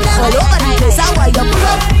go down. All over the place, I want you pull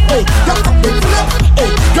up. Hey, your pump pull up.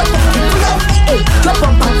 Hey, your pump pull up. Hey, your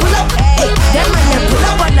pump pull up. Hey, them when you pull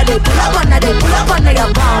up, one they pull up, one they pull up, one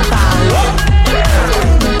your bumper.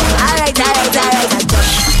 Alright.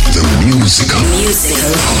 The musical.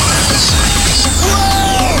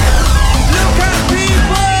 Whoa! Look at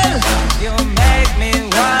people, you make me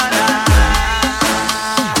wanna.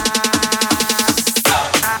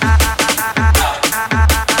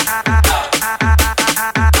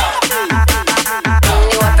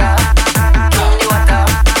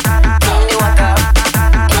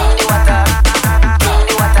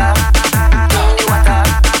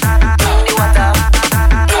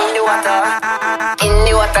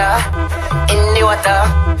 water,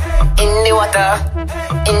 in the water,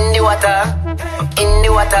 in the water, in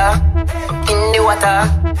the water, in the water,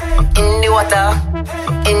 in the water,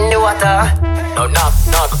 in the water. No knock,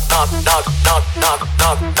 knock, knock, knock, knock, knock,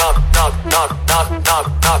 knock, knock, knock, knock, knock,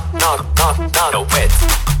 knock, knock, knock, knock, knock. No wet,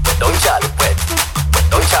 wet don't Charlie wet, wet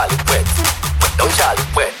don't Charlie wet, wet don't Charlie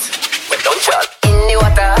wet, wet don't Charlie. In the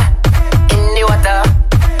water, in the water,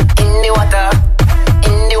 in the water,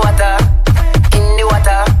 in the water, in the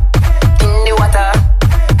water, in the water,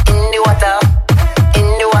 in the water, in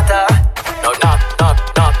the water. No knock, knock,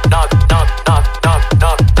 knock, knock, knock, knock, knock,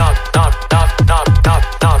 knock, knock, knock, knock, knock, knock,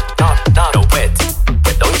 knock, knock, knock. No wet,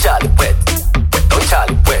 wet don't Charlie wet, wet don't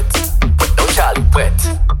Charlie wet, wet don't Charlie wet,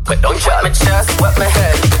 wet don't Charlie. Wet my chest, wet my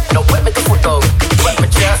head, no wet me the foot dog. Wet my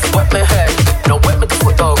chest, wet my head, no wet me the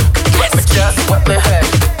foot dog. Wet my chest, wet my head,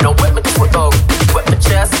 no wet me the foot dog. Wet my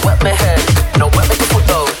chest, wet my head, no wet me the foot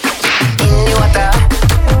dog. In the water,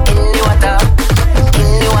 in the water, in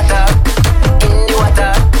the water, in the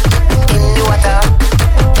water, in the water,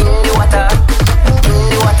 in the water, in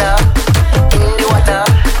the water, in the water.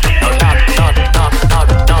 No knock, knock, knock, knock,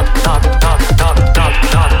 knock, knock, knock, knock, knock,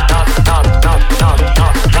 knock, knock, knock, knock, knock,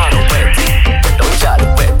 knock, knock. Wet, don't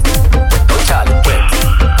Charlie wet, don't Charlie wet,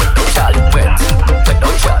 don't Charlie wet,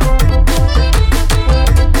 don't Charlie.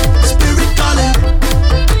 Spirit calling,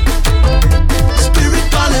 spirit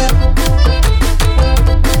calling,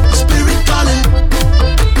 spirit calling.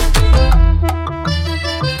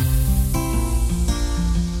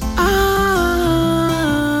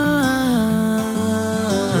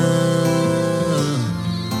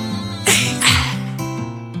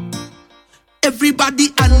 Everybody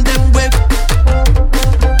and them wave.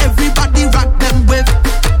 Everybody rock them wave.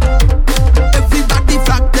 Everybody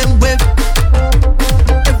flock them wave.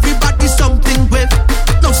 Everybody something wave.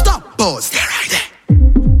 No stop, pause. Stay right there.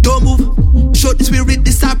 Don't move. Show the spirit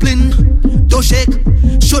discipline. Don't shake.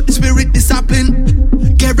 Show the spirit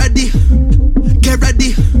discipline. Get ready. Get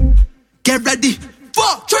ready. Get ready. 4,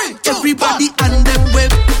 3, 2, everybody and them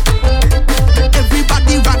wave.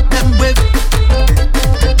 Everybody rock them wave.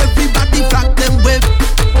 Everybody flock them wave.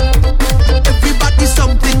 Everybody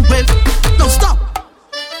something wave. No stop.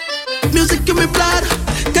 Music in my blood.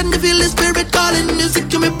 Can you feel the spirit calling?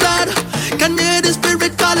 Music in my blood. Can you hear the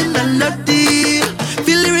spirit calling? Melody.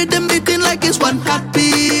 Feel the rhythm beating like it's one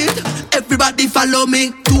heartbeat. Everybody follow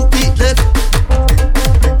me. 2 feet left.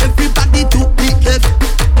 Everybody 2 feet left.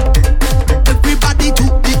 Everybody 2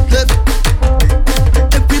 feet left.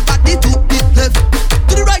 Everybody 2 feet left.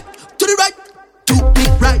 To the right, to the right. 2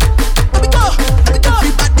 feet right. Let me go, let me go.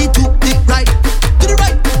 Everybody 2 feet right. To the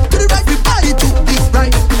right, to the right. Everybody 2 feet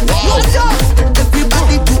right.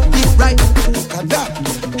 Everybody 2 feet right.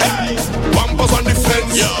 Hey, bumpers on the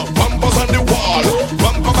fence, bumpers on the wall,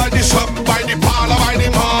 bumper by the shop, by the parlor, by the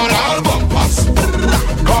mall, all bumpers.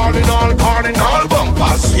 Calling all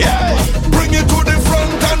bumpers. Yeah, bring it to the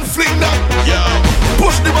front and fling that. Yeah,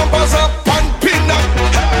 push the bumpers up and pin that.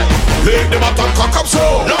 Hey, leave the bottom cock up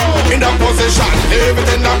so. No, in that position, leave it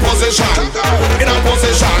in that position. In that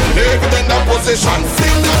position, leave it in that position.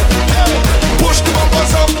 Fling that. Hey, push the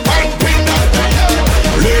bumpers up and pin that.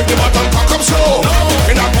 Leave the bottom cock up slow.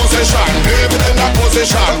 In that position, leave it in that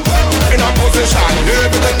position. In that position,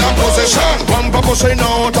 leave it in that position. Bumper pushing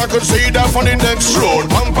out, I could see that on the next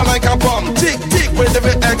road. Bumper like a bomb, tick tick, wait till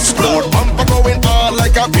it explode. Bumper going hard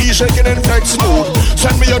like a pea shaking in flex mode.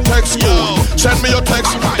 Send me your text mode, send me your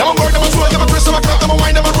text. Them a work, them a swear, them a twist, them a clap, them a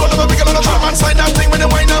wind, them a roll, them a bigger than a drum and slide that thing. When they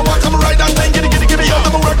wind and walk, come ride that thing. Giddy giddy giddy up,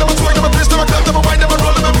 them a work, them a swear, them a twist, them a clap, them a wind, them a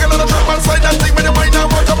roll, them a bigger than a drum and slide that thing. When they wind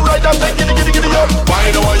and walk, come ride that thing. Giddy giddy giddy up.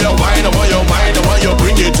 Wine over your wine over your wine over your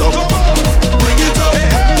bring it up. Bring it up.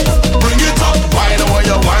 Bring it up. Wine over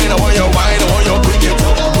your wine over your wine over your bring it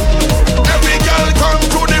up. Every girl come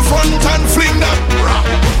to the front and fling that.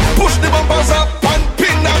 Push the bumpers up and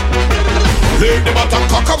pin that. Leave the bottom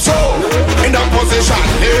cock up so. In that position,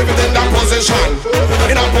 leave it in that position.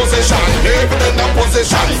 In that position, leave it in that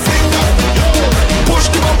position. Fling that. Push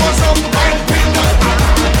the bumpers up and pin that.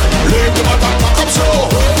 Leave the bottom cock up so.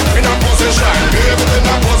 In that position, leave it in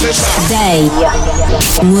that position. Day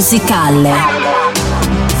musicale.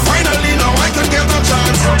 Finally now I can get a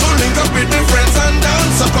chance to link up with the friends and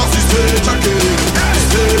dance across the stage again.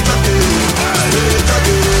 Stage again. Stage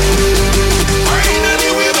again. Finally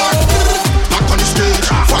we back on the stage.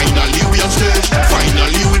 Finally we on stage.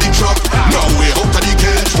 Finally we the drop. Now we out of the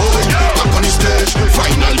cage. Back on the stage.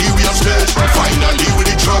 Finally we on stage. Finally we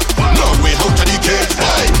the drop. Now we out of the cage.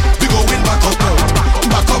 Hey, we going back up now.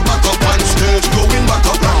 Back up on stage. Going back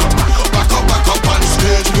up now. Back up on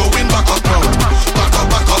stage. Going back up now.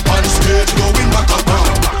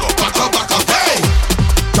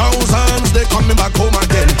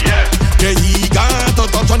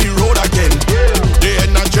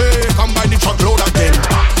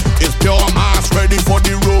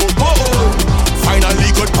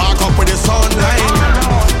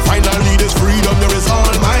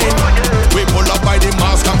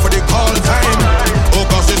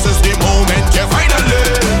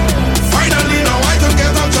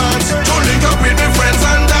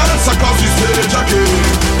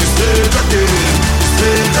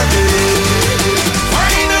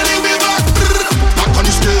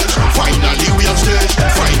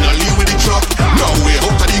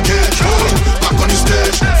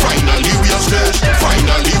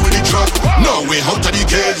 of the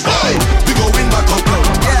cage. Why? We going back up,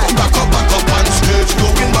 back up on stage.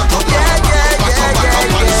 Going back up, back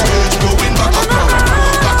up on stage. Going back up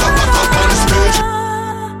on stage.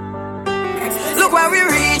 Look where we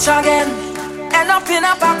reach again. End up in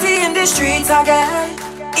a party in the streets again.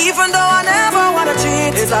 Even though I never wanna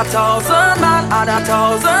cheat, it's 1,000 man and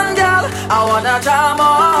 1,000 girl I wanna jam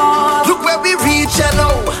on. Look where we reach, you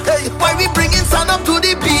know. Why we bringing sun up to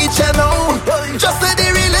the beach, you know. Just let the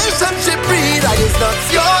relationship breathe. I is not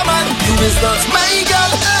your man, you is not my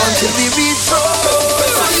girl. Until we reach home.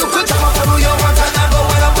 So you could jam up and do your want and I go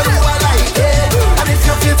well up and you are like it. And if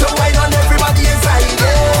you feel to wine on everybody inside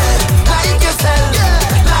it. Like yourself,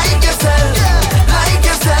 like yourself, like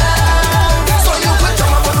yourself.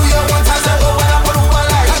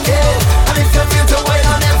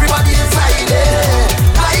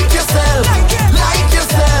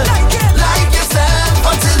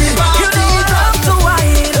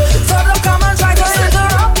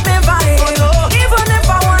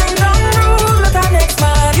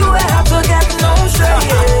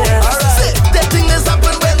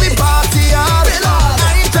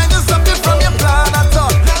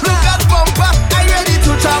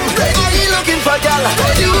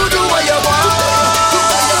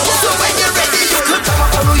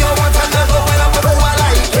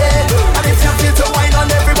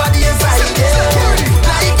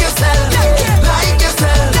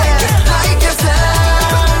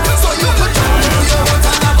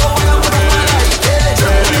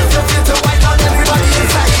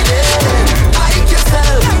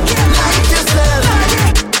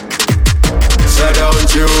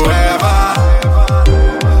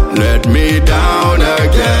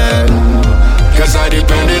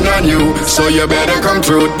 So you better come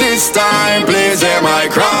through this time. Please hear my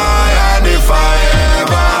cry. And if I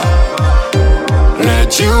ever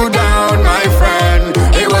let you down, my friend,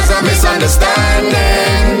 it was a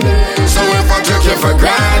misunderstanding. So if I took you for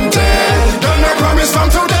granted, then I promise from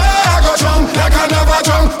today I go drunk like I never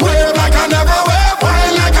drunk, wave like I never wave,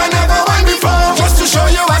 wine like I never wine before, just to show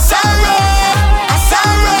you a sorrow.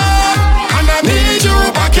 And I need you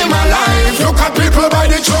back in my life. Look at people by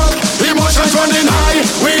the truck, emotions running high.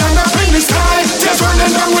 We end up in the sky, tears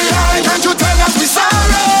running down we high. Can't you tell us we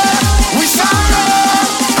sorrow? We sorrow,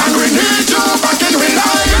 and we need you back in we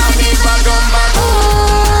life. I need my gun back.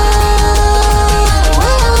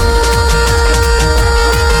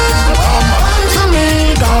 Come on to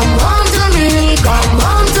me, come on to me, come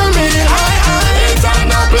on to me. I ain't on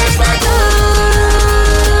no place like you.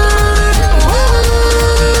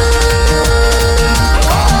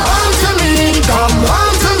 Come on to me, come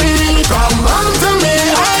on to me, come on to me.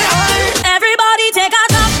 Everybody take a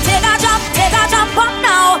jump, take a jump, take a jump up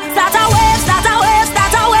now. Start a wave, start a wave,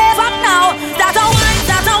 start a wave up now. Start a wine,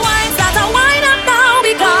 start a wine, start a wine up now.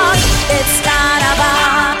 Because it's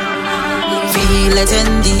Carnival. Feel it in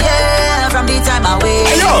the air from the time I wake.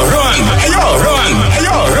 Hey yo, run, hey yo, run, hey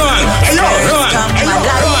yo, run, hey yo, run, hey yo,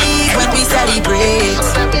 run. When we celebrate,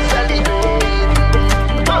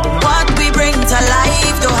 what we bring to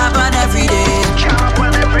life don't happen every day.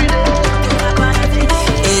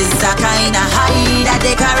 Is a kind of high that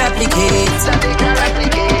they can replicate.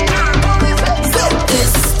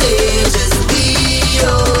 This stage is we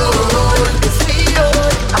own.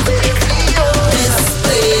 This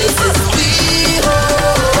place is we own.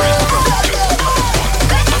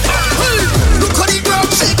 Look how the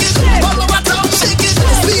ground shaking, all over town shaking.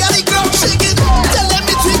 We are the ground shaking. Tell them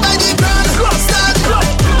it's we by the ground. Stand,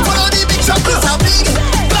 follow the big truck, it's a big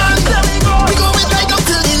band. We going right up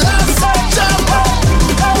till the last jump.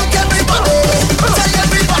 Look everybody, tell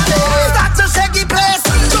everybody. Start to shake the place.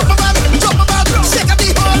 Jump about, shake up the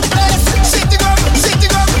whole place. Shake the ground, shake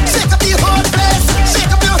up the whole place.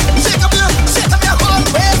 Shake up your whole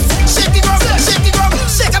place. Shake the ground,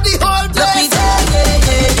 shake up the whole Look me place.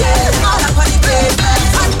 there, all up on the pavement.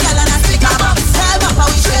 Hot girl and a stick up, tell me how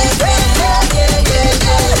we shake it.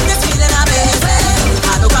 This feeling amazing,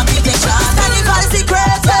 I no competition. Carnival is the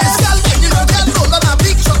greatest. Girl, when you know girl, roll on a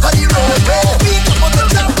big truck on the roadway. We come out the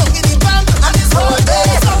jam, down in the bank, and it's whole day.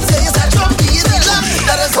 Some say it's a jumpy in the land,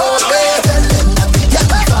 that is whole way. Tell them that we get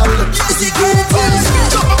back, it's the greatest.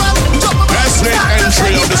 Jump about, Best net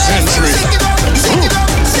entry of the century. shake it up the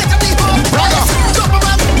whole place. Jump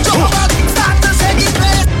about, start to shake it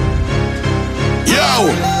place.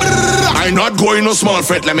 Yo, I'm not going no small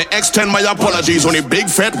fret. Let me extend my apologies on a big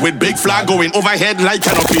fret with big flag going overhead like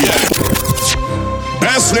canopy.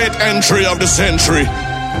 Best late entry of the century.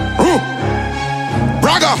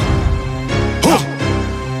 Braga.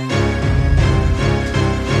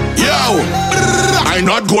 Yo, I'm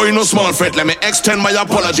not going no small fret. Let me extend my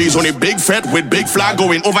apologies. Only big fret with big flag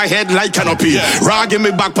going overhead like canopy. Rag in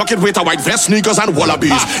me back pocket with a white vest, sneakers and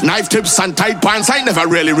wallabies. Knife tips and tight pants, I never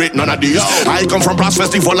really rate none of these. I come from Brass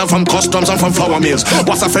Festival and from customs and from flour mills.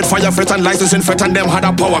 What's a fed, fire fed and licensing fed and them had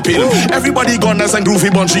a power pill. Everybody gone nice and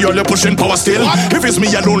groovy bunchy, all you pushing power still. If it's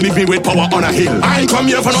me, you don't leave me with power on a hill. I ain't come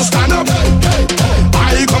here for no stand up.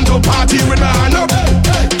 I come to party with my hand up.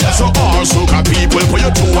 So all soca people, put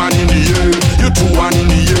your 2-1 in the air. Your 2-1 in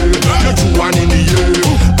the air. Your 2-1 in the air.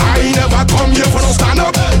 I never come here for no stand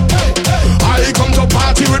up. I come to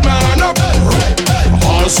party with my hand up.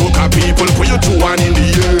 All soca people, put your 2-1 in the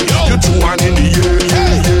air. Your 2-1 in the air.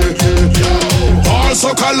 All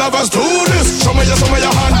soca lovers do this. Show me your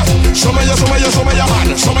hand. Show me your hand. Show me your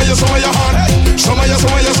hand. Show me your hand. Show me your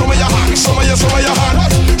hand. Show me your hand. Show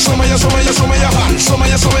me your hand. Show me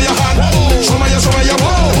your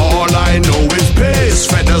hand. All I know is bass,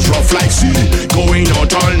 feathers rough like sea. Going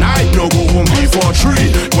out all night, no go home before 3.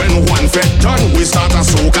 When one fed done, we start a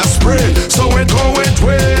soca spray. So we go with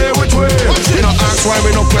way. We no ask why,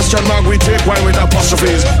 we no question mark, we take wine with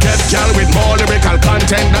apostrophes. Get gal with more lyrical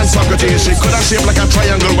content than Socrates. She could have shaped like a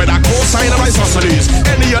triangle with a cosine of isosceles.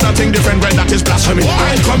 Any other thing different, red, that is blasphemy.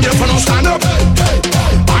 I ain't come here for no stand up.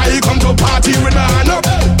 I come to party with my hand up.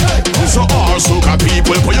 So all soca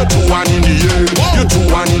people, put your 2-1 in the air. Your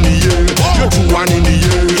 2-1 in the air. Your 2-1 in the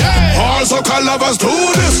air. All soca lovers do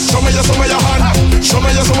this. Show me your hand. Show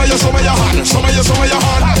me your hand. Show me your hand. Show me your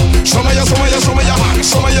hand. Show me your hand.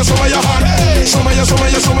 Show me your hand. Show me your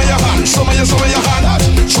hand. Show me your hand.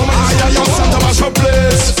 Show me I am Santa Mash for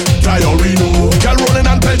place. Diorino, girl rolling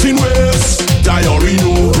and pelting waist.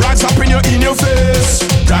 Diorino, rags up in your face.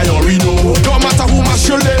 Diorino, don't matter who mash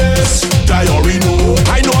your lace. Diorino,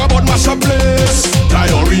 I know about mash a place.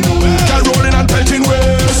 Diorino, girl rolling and pelting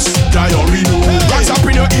waist. Diorino, rags up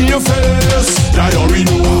in your face.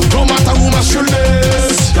 Diorino, don't matter who mash your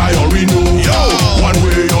lace. Diorino, yo, one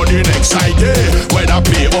way or the next I day, whether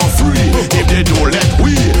pay or free. If they don't let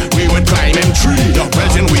we would climb in tree.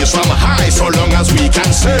 Pelting waist from high, so long as we can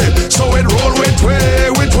say. So it roll with way.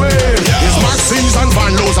 It's Maxis and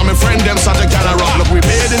Van Lowe's and my friend them start to gather up. Look, we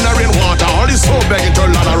bathe in the rainwater, all this so begging to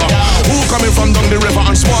ladder up. Who coming from down the river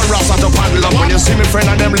and small rocks at the paddle up? When you see me friend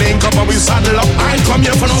and them link up and we saddle up. I ain't come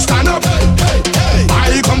here for no stand up.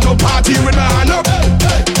 I come to party with my hand up.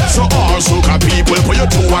 So all soca people, put your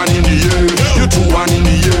 2-1 in the air. Your 2-1 in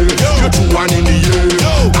the air. Your 2-1 in the air.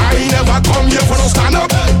 I never come here for no stand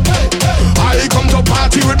up. I come to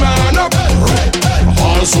party with my hand up.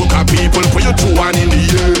 All soca people, put your 2-1 in the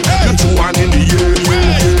air. Your 2-1 in the air.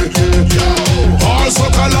 All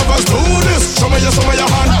soca lovers do this. Show me your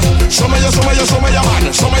hand. Show me your hand. Show me your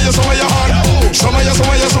hand. Show me your hand. Show me your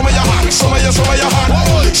hand. Show me your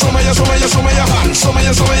hand. Show me your hand. Show me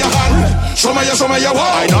your hand. Show me your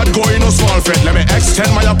hand. I not going no small fret. Let me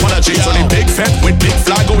extend my apologies. Only big fat with big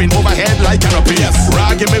flag going overhead like canopy.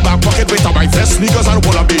 Rag in me back pocket with a white vest, sneakers and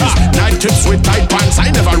wallabies. Night tips with tight pants, I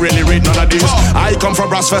never really rate none of these. I come from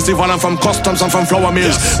Brass Festival and from customs and from flour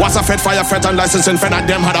mills. What's a fed, fire fed and licensing fed and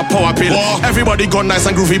them had a power pill. Everybody gone nice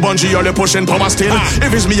and groovy bunchy, all you pushing power still.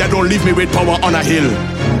 If it's me, I don't leave me with power on a hill.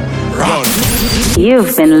 Run.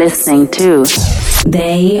 You've been listening to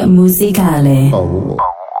Day Musicale.